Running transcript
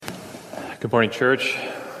Good morning, church.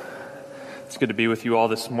 It's good to be with you all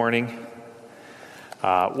this morning.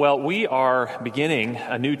 We are beginning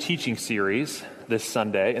a new teaching series this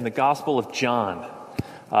Sunday in the Gospel of John.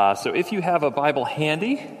 So if you have a Bible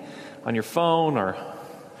handy on your phone or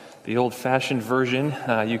the old-fashioned version,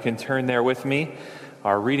 you can turn there with me.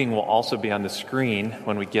 Our reading will also be on the screen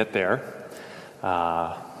when we get there.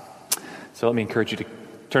 So let me encourage you to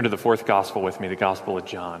turn to the fourth Gospel with me, the Gospel of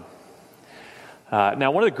John.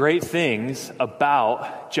 Now, one of the great things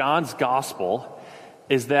about John's gospel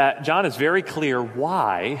is that John is very clear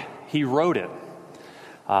why he wrote it.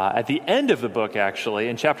 At the end of the book, actually,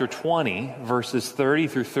 in chapter 20, verses 30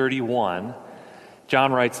 through 31,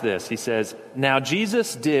 John writes this. He says, "Now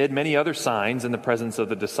Jesus did many other signs in the presence of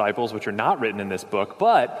the disciples, which are not written in this book,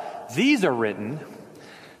 but these are written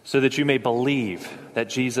so that you may believe that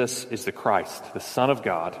Jesus is the Christ, the Son of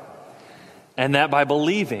God, and that by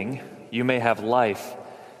believing you may have life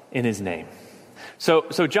in his name." So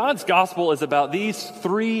John's gospel is about these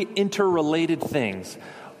three interrelated things,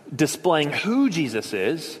 displaying who Jesus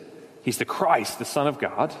is. He's the Christ, the Son of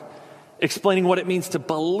God. Explaining what it means to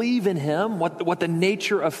believe in him, what the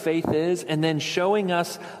nature of faith is, and then showing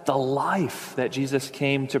us the life that Jesus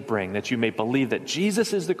came to bring, that you may believe that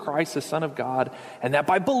Jesus is the Christ, the Son of God, and that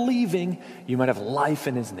by believing you might have life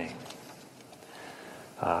in his name.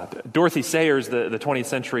 Dorothy Sayers, the 20th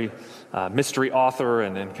century mystery author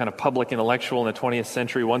and kind of public intellectual in the 20th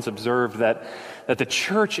century, once observed that the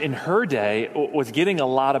church in her day was getting a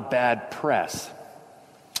lot of bad press.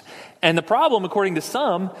 And the problem, according to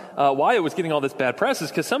some, why it was getting all this bad press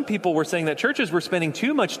is because some people were saying that churches were spending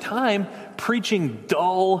too much time preaching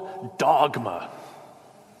dull dogma.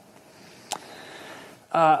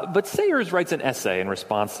 But Sayers writes an essay in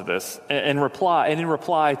response to this, and in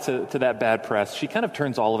reply to that bad press, she kind of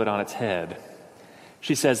turns all of it on its head.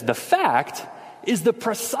 She says, "The fact is the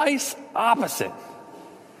precise opposite.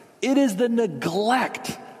 It is the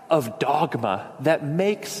neglect of dogma that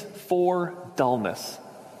makes for dullness.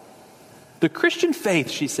 The Christian faith,"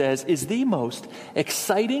 she says, "is the most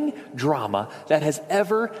exciting drama that has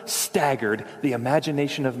ever staggered the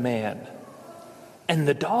imagination of man. And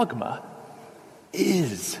the dogma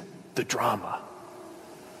is the drama."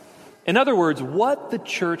 In other words, what the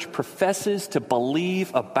church professes to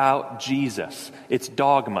believe about Jesus, its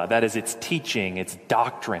dogma, that is its teaching, its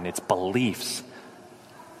doctrine, its beliefs,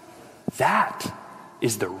 that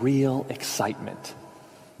is the real excitement.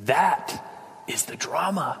 That is the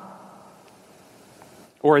drama.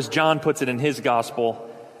 Or as John puts it in his gospel,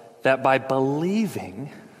 that by believing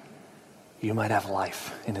you might have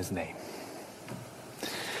life in his name.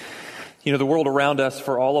 You know, the world around us,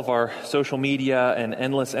 for all of our social media and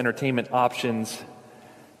endless entertainment options,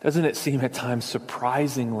 doesn't it seem at times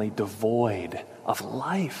surprisingly devoid of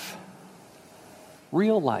life?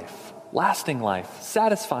 Real life, lasting life,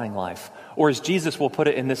 satisfying life, or as Jesus will put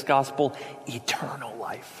it in this gospel, eternal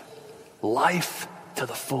life. Life to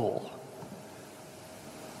the full.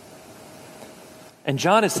 And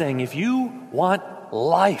John is saying, if you want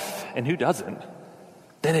life, and who doesn't,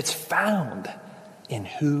 then it's found in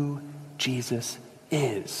who Jesus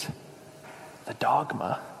is. The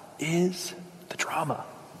dogma is the drama.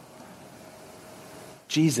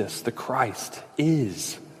 Jesus, the Christ,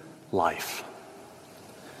 is life.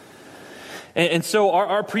 And so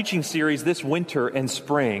our preaching series this winter and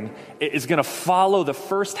spring is going to follow the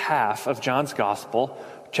first half of John's gospel,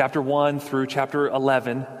 chapter 1 through chapter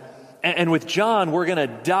 11. And with John, we're going to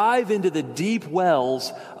dive into the deep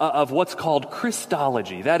wells of what's called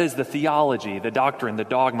Christology. That is the theology, the doctrine, the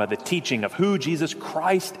dogma, the teaching of who Jesus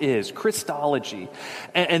Christ is, Christology.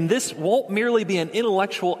 And this won't merely be an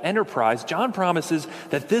intellectual enterprise. John promises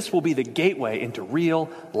that this will be the gateway into real,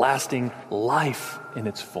 lasting life in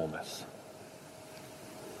its fullness.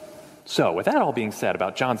 So, with that all being said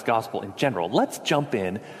about John's gospel in general, let's jump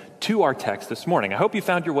in to our text this morning. I hope you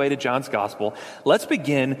found your way to John's gospel. Let's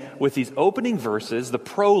begin with these opening verses, the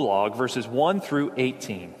prologue, verses 1 through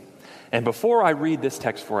 18. And before I read this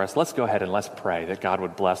text for us, let's go ahead and let's pray that God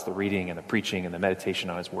would bless the reading and the preaching and the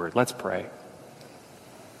meditation on his word. Let's pray.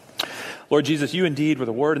 Lord Jesus, you indeed were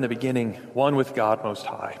the Word in the beginning, one with God Most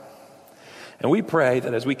High. And we pray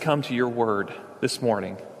that as we come to your word this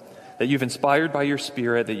morning, that you've inspired by your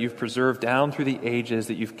Spirit, that you've preserved down through the ages,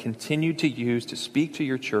 that you've continued to use to speak to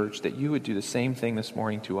your church, that you would do the same thing this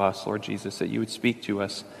morning to us, Lord Jesus, that you would speak to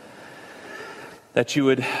us, that you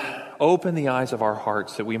would open the eyes of our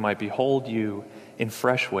hearts that we might behold you in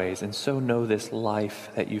fresh ways and so know this life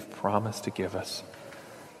that you've promised to give us.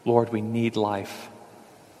 Lord, we need life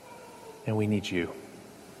and we need you.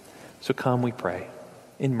 So come, we pray,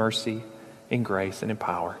 in mercy, in grace, and in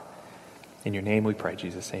power. In your name we pray,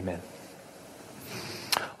 Jesus. Amen.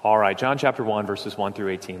 All right, John chapter 1, verses 1 through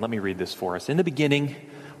 18. Let me read this for us. In the beginning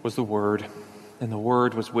was the Word, and the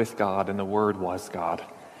Word was with God, and the Word was God.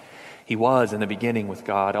 He was in the beginning with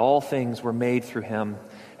God. All things were made through him,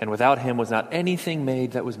 and without him was not anything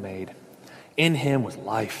made that was made. In him was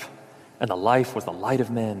life, and the life was the light of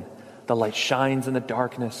men. The light shines in the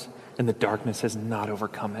darkness, and the darkness has not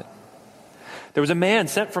overcome it. There was a man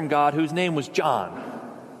sent from God whose name was John.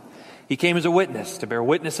 He came as a witness to bear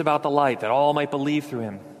witness about the light, that all might believe through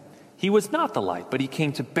him. He was not the light, but he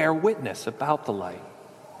came to bear witness about the light.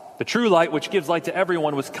 The true light, which gives light to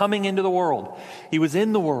everyone, was coming into the world. He was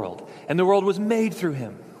in the world, and the world was made through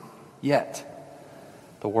him. Yet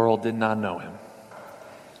the world did not know him.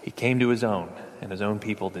 He came to his own, and his own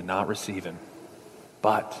people did not receive him.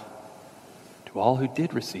 But to all who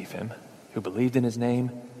did receive him, who believed in his name,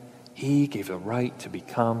 he gave the right to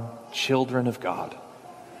become children of God,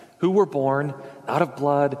 who were born not of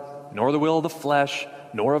blood, nor the will of the flesh,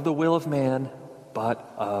 nor of the will of man,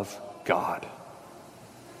 but of God.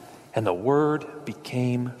 And the Word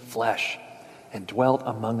became flesh and dwelt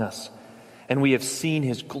among us. And we have seen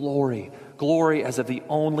his glory, glory as of the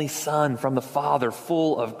only Son from the Father,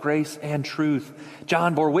 full of grace and truth.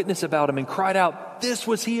 John bore witness about him and cried out, "This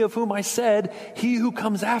was he of whom I said, 'He who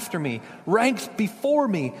comes after me ranks before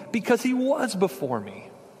me, because he was before me.'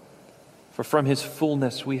 For from his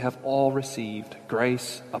fullness we have all received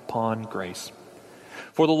grace upon grace.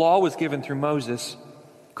 For the law was given through Moses,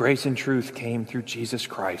 grace and truth came through Jesus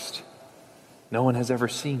Christ. No one has ever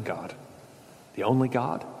seen God, the only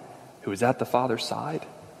God who is at the Father's side.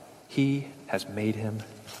 He has made him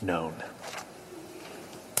known."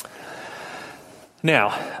 Now,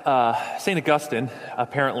 St. Augustine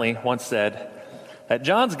apparently once said that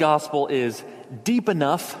John's gospel is deep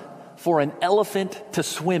enough for an elephant to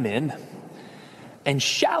swim in and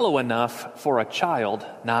shallow enough for a child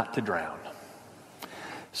not to drown.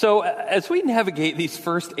 So as we navigate these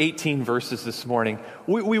first 18 verses this morning,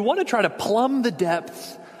 we want to try to plumb the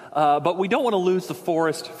depths, but we don't want to lose the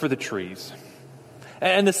forest for the trees.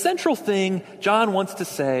 And the central thing John wants to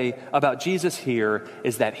say about Jesus here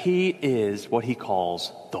is that he is what he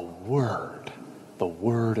calls the Word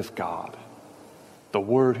of God. The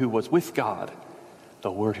Word who was with God,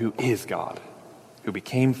 the Word who is God, who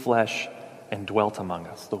became flesh and dwelt among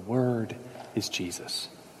us. The Word is Jesus.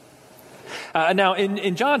 Now,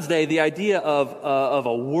 in John's day, the idea of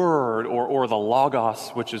a word or the logos,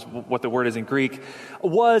 which is what the word is in Greek,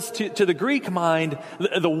 was to the Greek mind,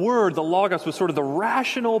 the word, the logos, was sort of the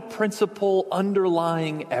rational principle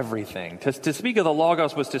underlying everything. To speak of the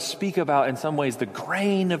logos was to speak about, in some ways, the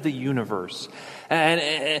grain of the universe.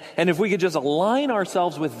 And if we could just align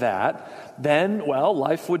ourselves with that, then, well,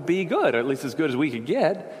 life would be good, or at least as good as we could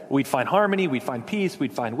get. We'd find harmony, we'd find peace,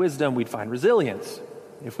 we'd find wisdom, we'd find resilience,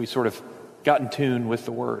 if we sort of got in tune with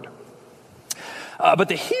the Word. But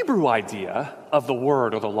the Hebrew idea of the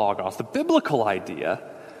Word or the Logos, the biblical idea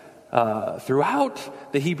throughout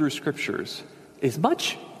the Hebrew Scriptures, is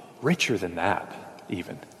much richer than that,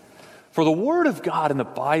 even. For the Word of God in the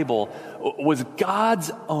Bible was God's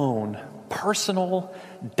own personal,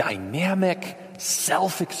 dynamic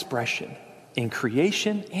self-expression in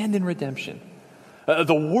creation and in redemption.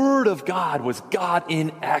 The Word of God was God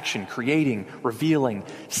in action, creating, revealing,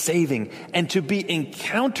 saving. And to be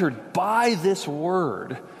encountered by this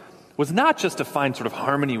Word was not just to find sort of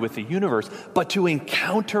harmony with the universe, but to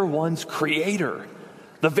encounter one's Creator,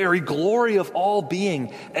 the very glory of all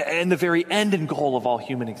being and the very end and goal of all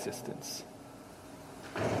human existence.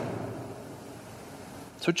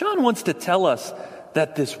 So John wants to tell us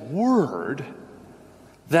that this Word,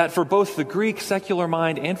 that for both the Greek secular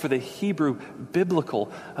mind and for the Hebrew biblical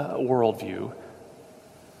worldview,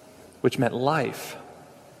 which meant life,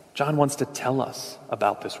 John wants to tell us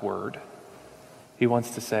about this Word. He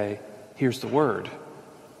wants to say, here's the Word.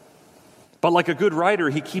 But like a good writer,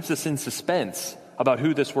 he keeps us in suspense about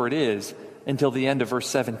who this Word is until the end of verse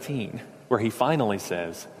 17, where he finally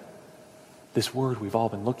says, this Word we've all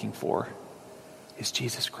been looking for is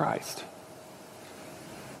Jesus Christ.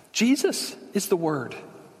 Jesus is the Word.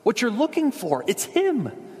 What you're looking for, it's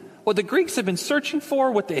Him. What the Greeks have been searching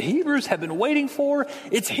for, what the Hebrews have been waiting for,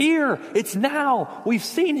 it's here, it's now. We've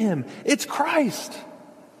seen Him. It's Christ.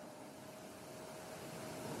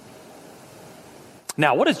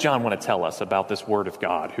 Now, what does John want to tell us about this Word of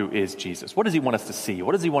God, who is Jesus? What does he want us to see?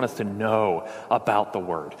 What does he want us to know about the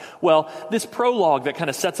Word? Well, this prologue that kind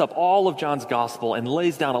of sets up all of John's gospel and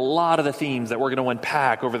lays down a lot of the themes that we're going to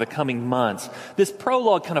unpack over the coming months, this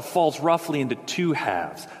prologue kind of falls roughly into two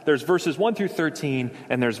halves. There's verses 1 through 13,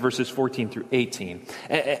 and there's verses 14 through 18.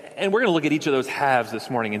 And we're going to look at each of those halves this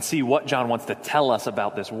morning and see what John wants to tell us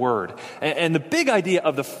about this Word. And the big idea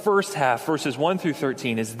of the first half, verses 1 through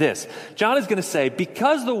 13, is this. John is going to say,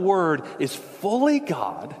 because the Word is fully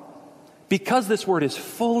God, because this Word is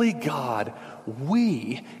fully God,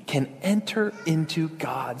 we can enter into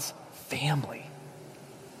God's family.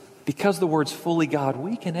 Because the Word's fully God,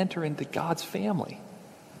 we can enter into God's family.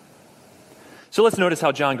 So let's notice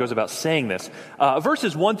how John goes about saying this.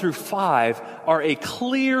 Verses 1 through 5 are a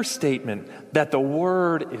clear statement that the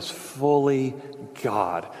Word is fully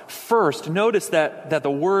God. First, notice that the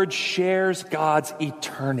Word shares God's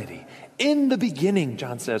eternity. In the beginning,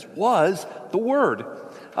 John says, was the Word.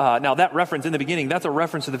 Now that reference in the beginning, that's a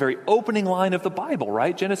reference to the very opening line of the Bible,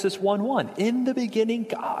 right? Genesis 1:1. In the beginning,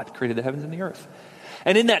 God created the heavens and the earth.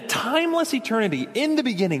 And in that timeless eternity, in the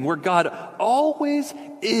beginning, where God always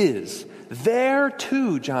is, there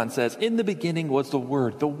too, John says, in the beginning was the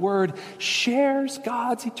Word. The Word shares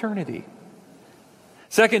God's eternity.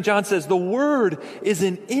 Second, John says the Word is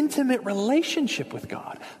an intimate relationship with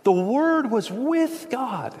God. The Word was with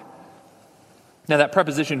God. Now, that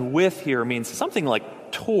preposition with here means something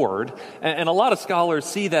like toward, and a lot of scholars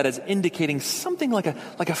see that as indicating something like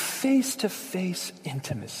a face-to-face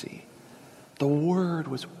intimacy. The Word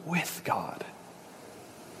was with God.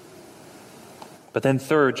 But then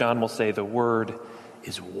third, John will say the Word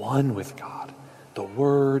is one with God. The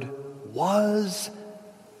Word was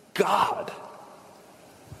God.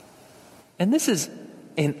 And this is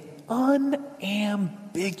an unambiguous,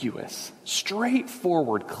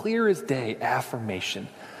 straightforward, clear as day affirmation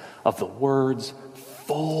of the Word's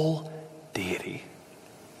full deity.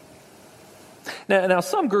 Now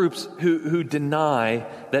some groups who deny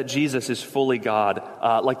that Jesus is fully God,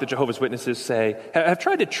 like the Jehovah's Witnesses say, have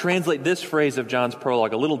tried to translate this phrase of John's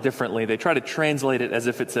prologue a little differently. They try to translate it as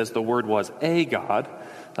if it says the Word was a God,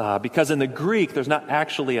 because in the Greek there's not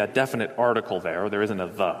actually a definite article there. There isn't a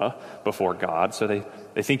the before God, so they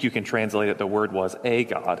think you can translate it the Word was a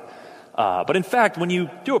God. But in fact, when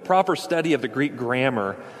you do a proper study of the Greek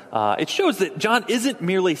grammar, it shows that John isn't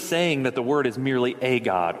merely saying that the Word is merely a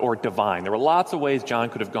God or divine. There were lots of ways John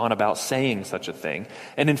could have gone about saying such a thing.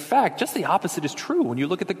 And in fact, just the opposite is true when you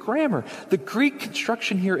look at the grammar. The Greek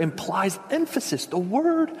construction here implies emphasis. The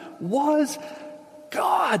Word was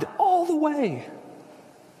God all the way.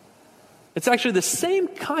 It's actually the same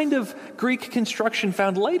kind of Greek construction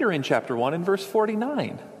found later in chapter 1 in verse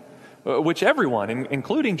 49. Which everyone,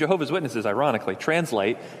 including Jehovah's Witnesses, ironically,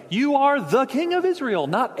 translate, "You are the King of Israel,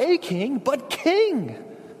 not a king, but king."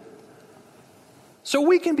 So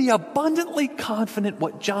we can be abundantly confident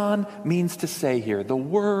what John means to say here. The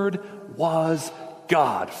Word was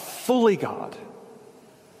God, fully God.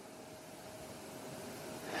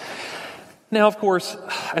 Now, of course,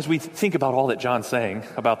 as we think about all that John's saying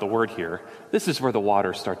about the Word here, this is where the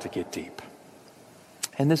waters start to get deep.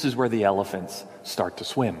 And this is where the elephants start to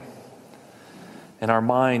swim. And our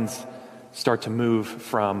minds start to move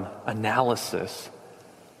from analysis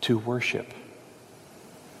to worship.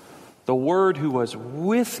 The Word who was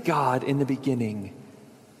with God in the beginning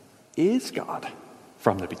is God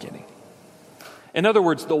from the beginning. In other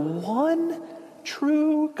words, the one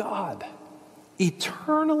true God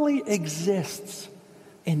eternally exists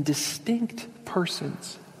in distinct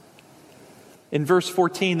persons. In verse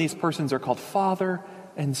 14, these persons are called Father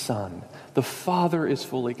and Son. The Father is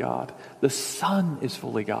fully God. The Son is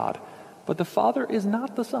fully God. But the Father is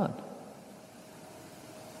not the Son.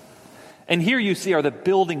 And here you see are the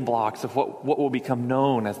building blocks of what will become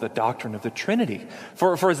known as the doctrine of the Trinity.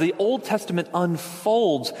 For as the Old Testament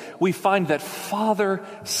unfolds, we find that Father,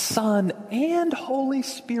 Son, and Holy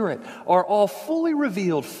Spirit are all fully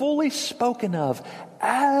revealed, fully spoken of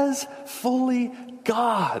as fully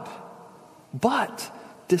God, but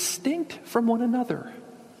distinct from one another.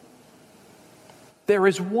 There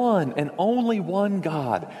is one and only one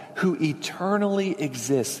God who eternally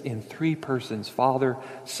exists in three persons, Father,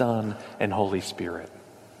 Son, and Holy Spirit.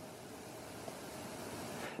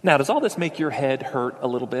 Now, does all this make your head hurt a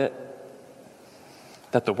little bit?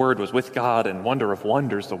 That the Word was with God, and wonder of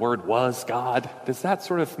wonders, the Word was God. Does that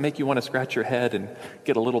sort of make you want to scratch your head and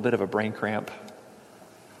get a little bit of a brain cramp?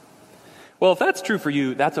 Well, if that's true for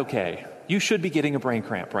you, that's okay. You should be getting a brain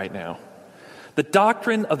cramp right now. The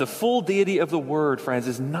doctrine of the full deity of the Word, friends,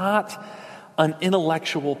 is not an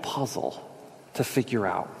intellectual puzzle to figure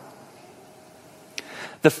out.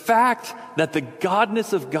 The fact that the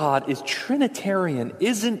godness of God is Trinitarian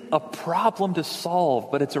isn't a problem to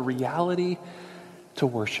solve, but it's a reality to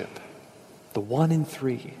worship. The one in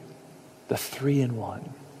three, the three in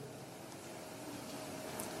one.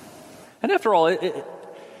 And after all,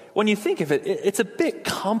 when you think of it, it's a bit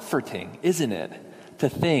comforting, isn't it, to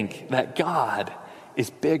think that God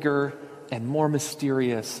is bigger and more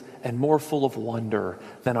mysterious and more full of wonder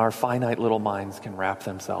than our finite little minds can wrap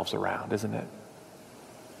themselves around, isn't it?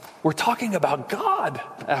 We're talking about God,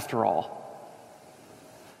 after all.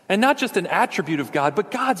 And not just an attribute of God,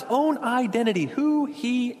 but God's own identity, who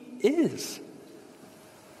He is.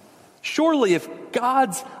 Surely if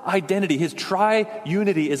God's identity, His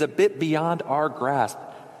triunity, is a bit beyond our grasp,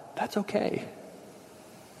 that's okay.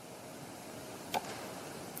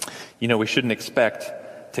 You know, we shouldn't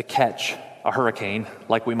expect to catch a hurricane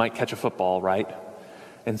like we might catch a football, right?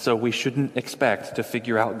 And so we shouldn't expect to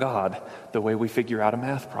figure out God the way we figure out a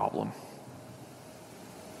math problem.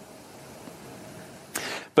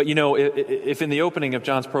 But you know, if in the opening of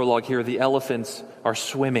John's prologue here, the elephants are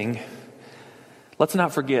swimming, let's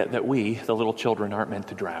not forget that we, the little children, aren't meant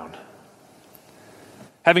to drown.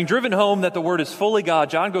 Having driven home that the Word is fully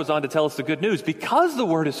God, John goes on to tell us the good news. Because the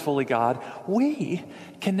Word is fully God, we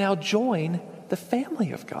can now join the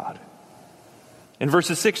family of God. In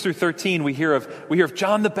verses 6 through 13, we hear of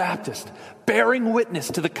John the Baptist bearing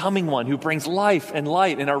witness to the coming one who brings life and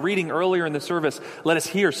light. In our reading earlier in the service, let us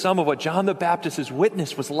hear some of what John the Baptist's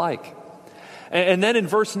witness was like. And then in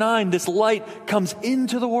verse 9, this light comes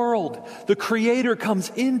into the world. The Creator comes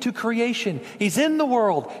into creation. He's in the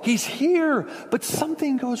world. He's here, but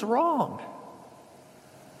something goes wrong.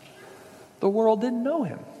 The world didn't know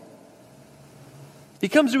Him. He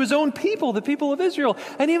comes to His own people, the people of Israel,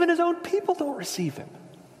 and even His own people don't receive Him.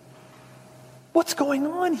 What's going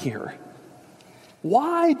on here?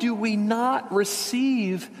 Why do we not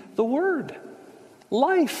receive the Word?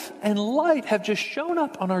 Life and light have just shown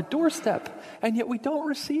up on our doorstep, and yet we don't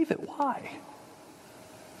receive it. Why?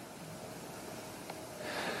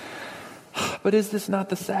 But is this not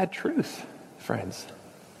the sad truth, friends?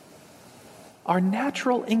 Our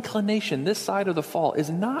natural inclination this side of the fall is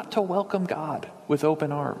not to welcome God with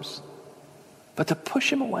open arms, but to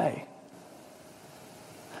push Him away.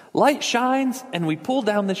 Light shines and we pull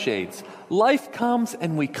down the shades. Life comes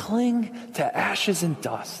and we cling to ashes and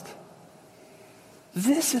dust.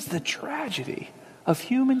 This is the tragedy of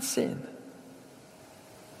human sin.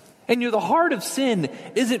 And the heart of sin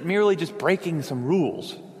isn't merely just breaking some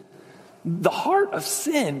rules. The heart of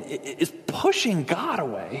sin is pushing God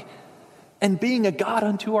away and being a God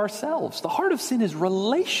unto ourselves. The heart of sin is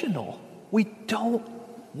relational. We don't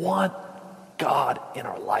want God in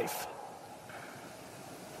our life.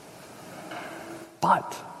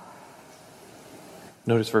 But,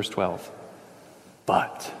 notice verse 12.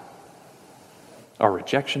 But, our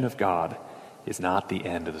rejection of God is not the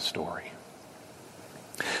end of the story.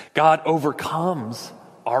 God overcomes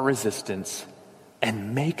our resistance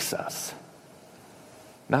and makes us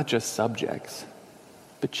not just subjects,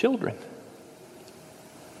 but children.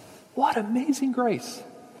 What amazing grace.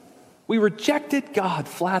 We rejected God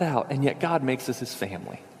flat out, and yet God makes us His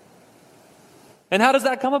family. And how does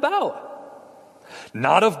that come about?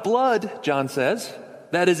 Not of blood, John says.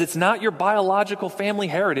 That is, it's not your biological family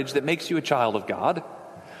heritage that makes you a child of God.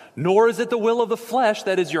 Nor is it the will of the flesh,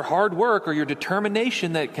 that is your hard work or your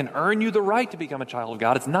determination that can earn you the right to become a child of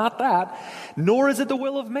God. It's not that. Nor is it the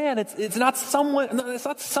will of man. It's not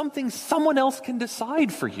something someone else can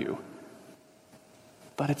decide for you.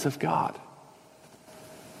 But it's of God.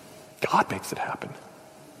 God makes it happen.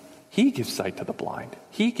 He gives sight to the blind.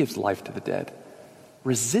 He gives life to the dead.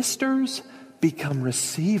 Resistors become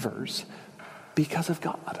receivers because of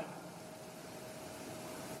God.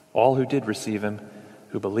 All who did receive Him,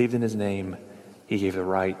 who believed in His name, He gave the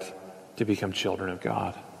right to become children of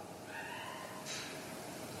God.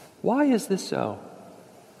 Why is this so?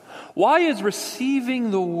 Why is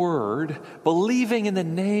receiving the Word, believing in the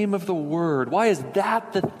name of the Word, why is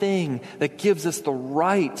that the thing that gives us the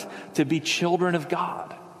right to be children of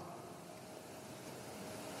God?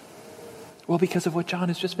 Well, because of what John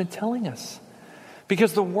has just been telling us.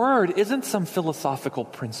 Because the Word isn't some philosophical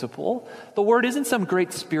principle. The Word isn't some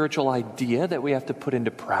great spiritual idea that we have to put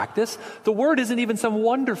into practice. The Word isn't even some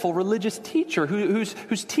wonderful religious teacher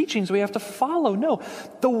whose teachings we have to follow. No,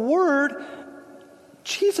 the Word,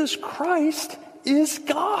 Jesus Christ, is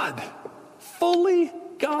God, fully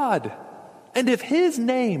God. And if His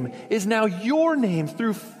name is now your name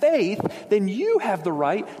through faith, then you have the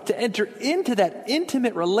right to enter into that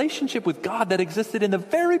intimate relationship with God that existed in the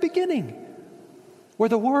very beginning, where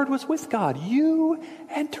the Word was with God. You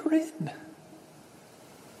enter in.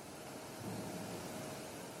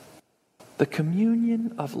 The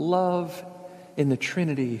communion of love in the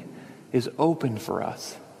Trinity is open for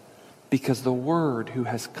us because the Word who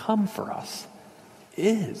has come for us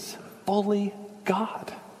is fully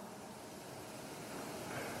God.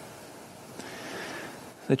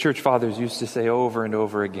 The church fathers used to say over and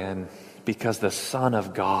over again, because the Son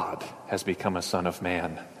of God has become a son of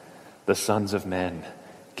man, the sons of men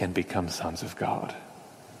can become sons of God.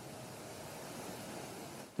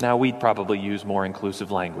 Now, we'd probably use more inclusive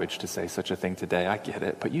language to say such a thing today. I get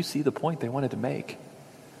it. But you see the point they wanted to make.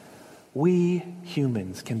 We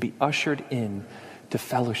humans can be ushered in to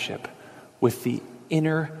fellowship with the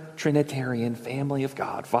inner Trinitarian family of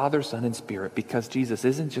God, Father, Son, and Spirit, because Jesus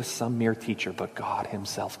isn't just some mere teacher, but God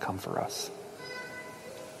himself come for us.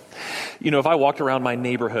 You know, if I walked around my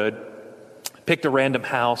neighborhood, picked a random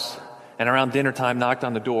house, and around dinner time knocked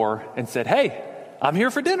on the door and said, "Hey, I'm here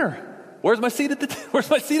for dinner. Where's my seat at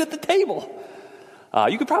the table?"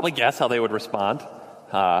 You could probably guess how they would respond.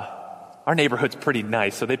 Our neighborhood's pretty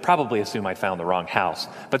nice, so they'd probably assume I'd found the wrong house.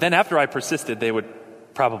 But then after I persisted, they would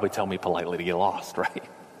probably tell me politely to get lost, right?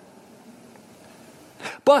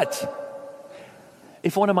 But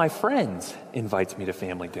if one of my friends invites me to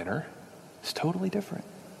family dinner, it's totally different.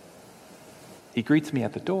 He greets me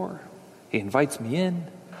at the door. He invites me in.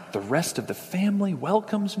 The rest of the family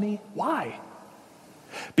welcomes me. Why?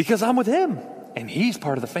 Because I'm with him, and he's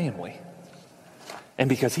part of the family. And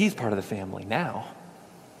because he's part of the family now,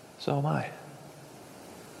 so am I.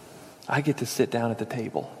 I get to sit down at the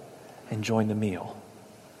table and join the meal.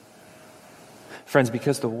 Friends,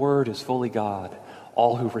 because the Word is fully God,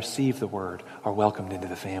 all who receive the Word are welcomed into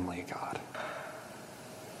the family of God.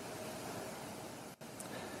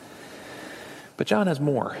 But John has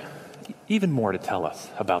more, even more to tell us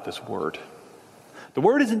about this Word. The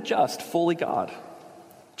Word isn't just fully God.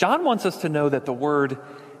 John wants us to know that the Word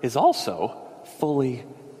is also fully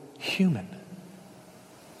human.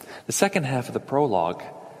 The second half of the prologue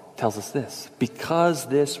tells us this: because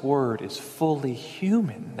this Word is fully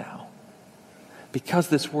human now, because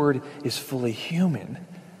this Word is fully human,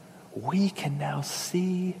 we can now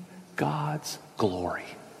see God's glory.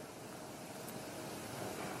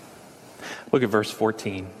 Look at verse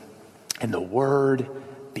 14. And the Word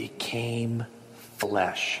became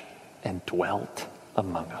flesh and dwelt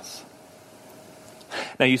among us.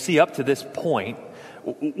 Now you see, up to this point,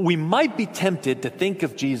 we might be tempted to think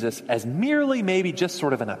of Jesus as merely maybe just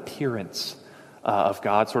sort of an appearance of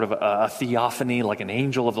God, sort of a theophany, like an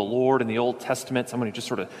angel of the Lord in the Old Testament, someone who just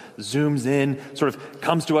sort of zooms in, sort of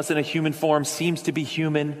comes to us in a human form, seems to be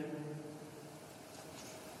human.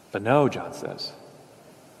 But no, John says,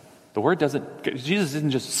 Jesus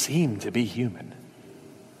didn't just seem to be human.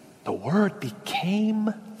 The Word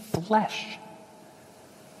became flesh.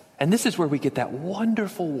 And this is where we get that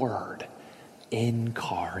wonderful word,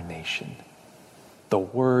 incarnation. The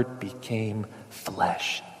Word became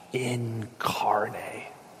flesh, incarnate.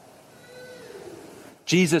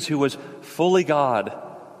 Jesus, who was fully God,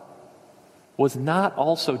 was not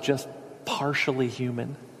also just partially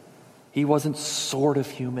human. He wasn't sort of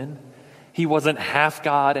human. He wasn't half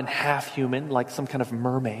God and half human, like some kind of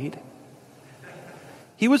mermaid.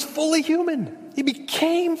 He was fully human. He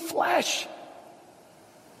became flesh.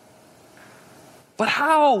 But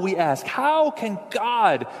how, we ask, how can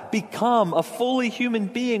God become a fully human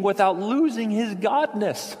being without losing his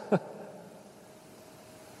godness?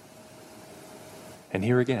 And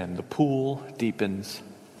here again, the pool deepens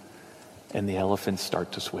and the elephants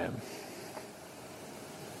start to swim.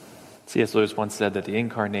 C.S. Lewis once said that the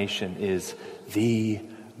incarnation is the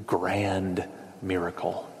grand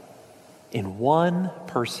miracle. In one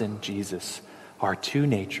person, Jesus, are two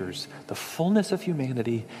natures, the fullness of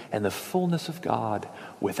humanity and the fullness of God,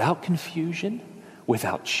 without confusion,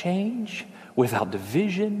 without change, without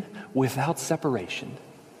division, without separation.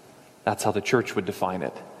 That's how the church would define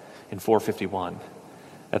it in 451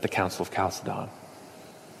 at the Council of Chalcedon.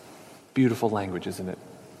 Beautiful language, isn't it?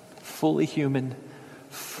 Fully human,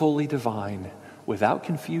 fully divine, without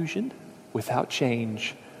confusion, without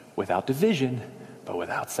change, without division, but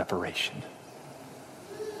without separation.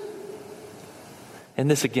 And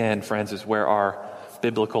this again, friends, is where our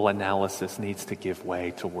biblical analysis needs to give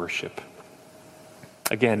way to worship.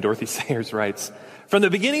 Again, Dorothy Sayers writes, "From the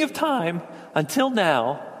beginning of time until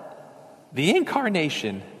now, the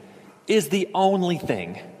incarnation is the only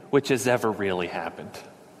thing which has ever really happened.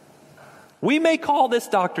 We may call this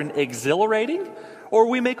doctrine exhilarating, or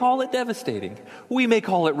we may call it devastating. We may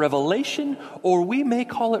call it revelation, or we may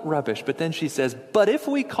call it rubbish." But then she says, "But if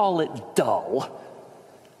we call it dull,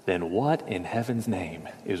 then what in heaven's name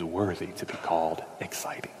is worthy to be called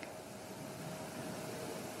exciting?"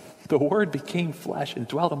 The Word became flesh and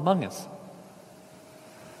dwelt among us.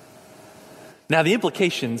 Now, the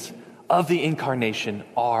implications of the incarnation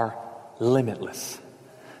are limitless.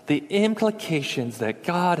 The implications that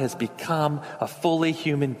God has become a fully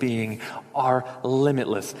human being are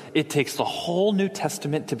limitless. It takes the whole New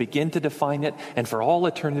Testament to begin to define it, and for all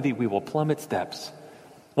eternity we will plumb its depths.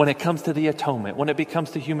 When it comes to the atonement, when it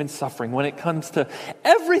comes to human suffering, when it comes to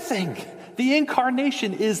everything, the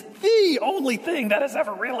incarnation is the only thing that has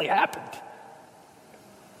ever really happened.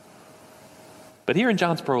 But here in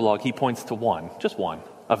John's prologue, he points to one, just one,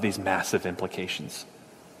 of these massive implications.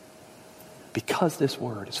 Because this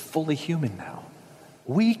word is fully human now,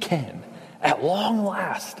 we can, at long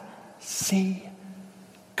last, see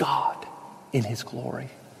God in his glory.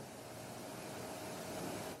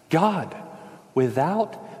 God,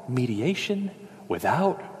 without mediation,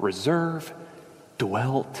 without reserve,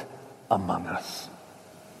 dwelt among us.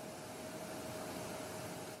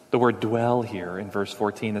 The word dwell here in verse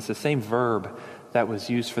 14 is the same verb that was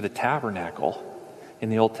used for the tabernacle in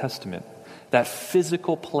the Old Testament. That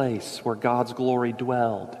physical place where God's glory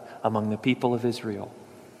dwelled among the people of Israel.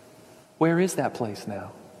 Where is that place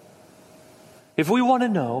now? If we want to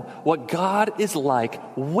know what God is like,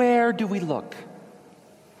 where do we look?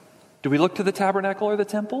 Do we look to the tabernacle or the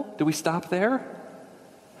temple? Do we stop there?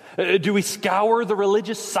 Do we scour the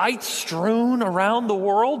religious sites strewn around the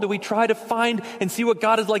world? Do we try to find and see what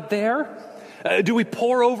God is like there? Do we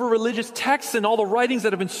pore over religious texts and all the writings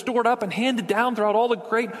that have been stored up and handed down throughout all the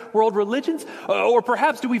great world religions? Or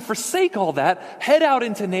perhaps do we forsake all that, head out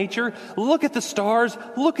into nature, look at the stars,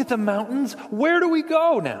 look at the mountains? Where do we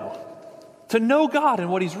go now to know God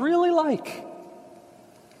and what he's really like?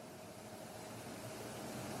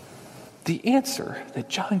 The answer that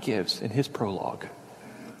John gives in his prologue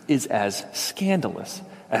is as scandalous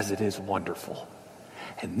as it is wonderful.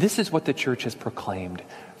 And this is what the church has proclaimed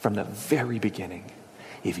from the very beginning.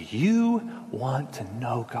 If you want to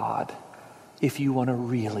know God, if you want to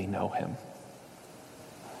really know him,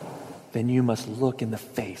 then you must look in the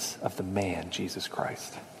face of the man, Jesus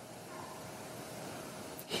Christ.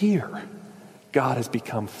 Here, God has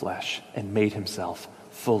become flesh and made himself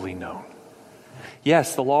fully known.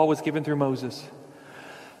 Yes, the law was given through Moses,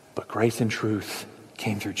 but grace and truth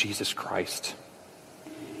came through Jesus Christ.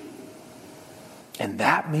 And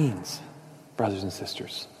that means, brothers and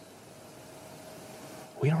sisters,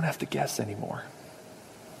 we don't have to guess anymore.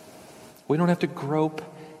 We don't have to grope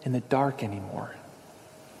in the dark anymore.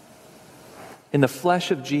 In the flesh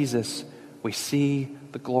of Jesus, we see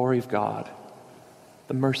the glory of God,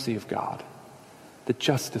 the mercy of God, the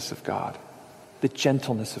justice of God, the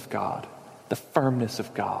gentleness of God, the firmness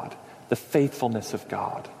of God, the faithfulness of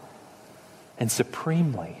God. And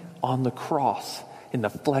supremely, on the cross, in the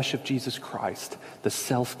flesh of Jesus Christ, the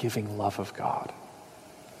self-giving love of God.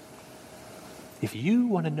 If you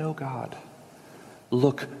want to know God,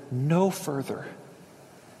 look no further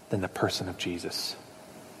than the person of Jesus.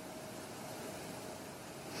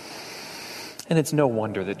 And it's no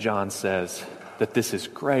wonder that John says that this is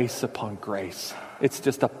grace upon grace. It's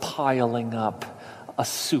just a piling up, a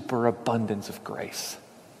superabundance of grace.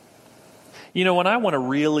 You know, when I want to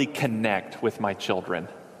really connect with my children,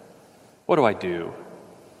 what do?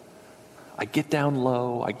 I get down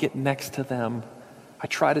low, I get next to them, I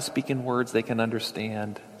try to speak in words they can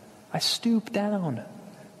understand. I stoop down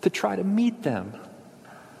to try to meet them.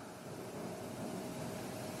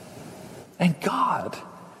 And God,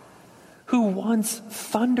 who once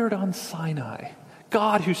thundered on Sinai,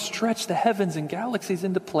 God who stretched the heavens and galaxies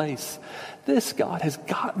into place, this God has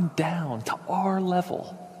gotten down to our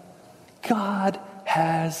level. God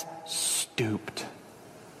has stooped.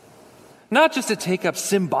 Not just to take up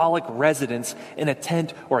symbolic residence in a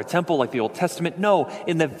tent or a temple like the Old Testament. No,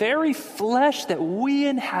 in the very flesh that we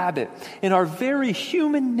inhabit, in our very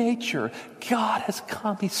human nature, God has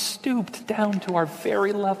come. He stooped down to our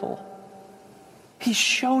very level. He's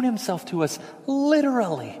shown himself to us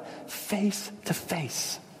literally, face to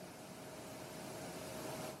face.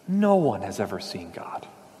 No one has ever seen God.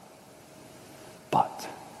 But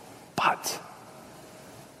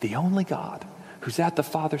the only God who's at the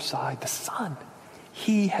Father's side, the Son,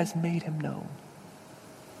 he has made him known.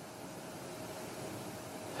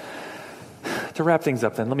 To wrap things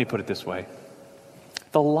up then, let me put it this way.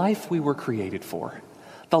 The life we were created for,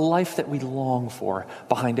 the life that we long for,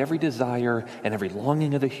 behind every desire and every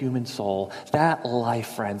longing of the human soul, that life,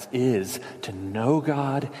 friends, is to know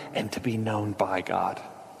God and to be known by God.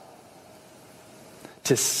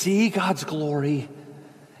 To see God's glory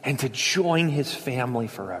and to join his family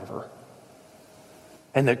forever.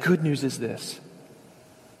 And the good news is this: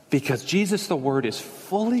 because Jesus the Word is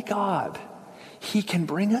fully God, he can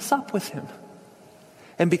bring us up with him.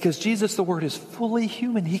 And because Jesus, the Word, is fully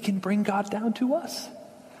human, he can bring God down to us.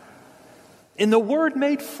 In the Word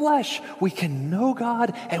made flesh, we can know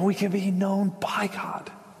God and we can be known by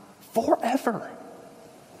God forever.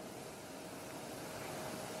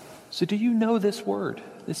 So do you know this Word,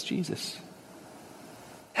 this Jesus?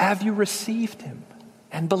 Have you received him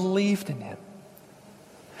and believed in him?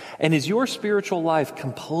 And is your spiritual life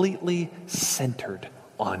completely centered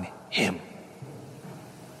on him?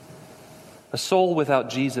 A soul without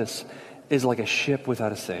Jesus is like a ship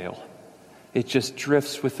without a sail. It just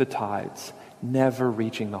drifts with the tides, never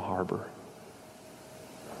reaching the harbor.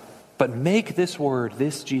 But make this Word,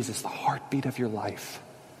 this Jesus, the heartbeat of your life.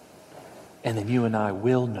 And then you and I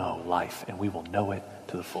will know life, and we will know it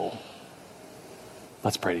to the full.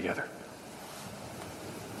 Let's pray together.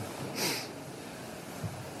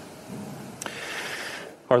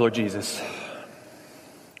 Our Lord Jesus,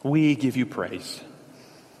 we give you praise.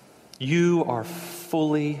 You are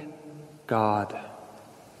fully God,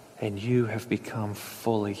 and you have become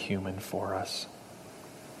fully human for us.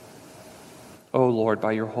 Oh Lord,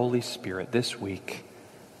 by your Holy Spirit this week,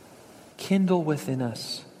 kindle within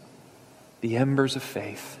us the embers of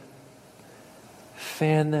faith.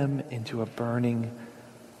 Fan them into a burning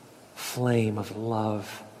flame of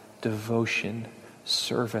love, devotion,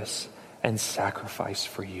 service, and sacrifice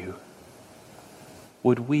for you.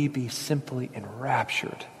 Would we be simply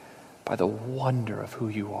enraptured by the wonder of who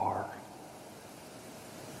you are?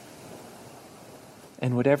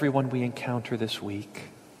 And would everyone we encounter this week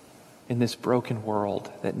in this broken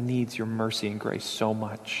world that needs your mercy and grace so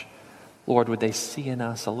much, Lord, would they see in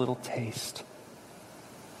us a little taste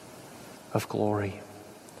of glory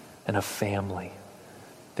and of family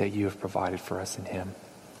that you have provided for us in him?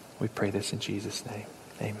 We pray this in Jesus' name.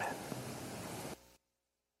 Amen.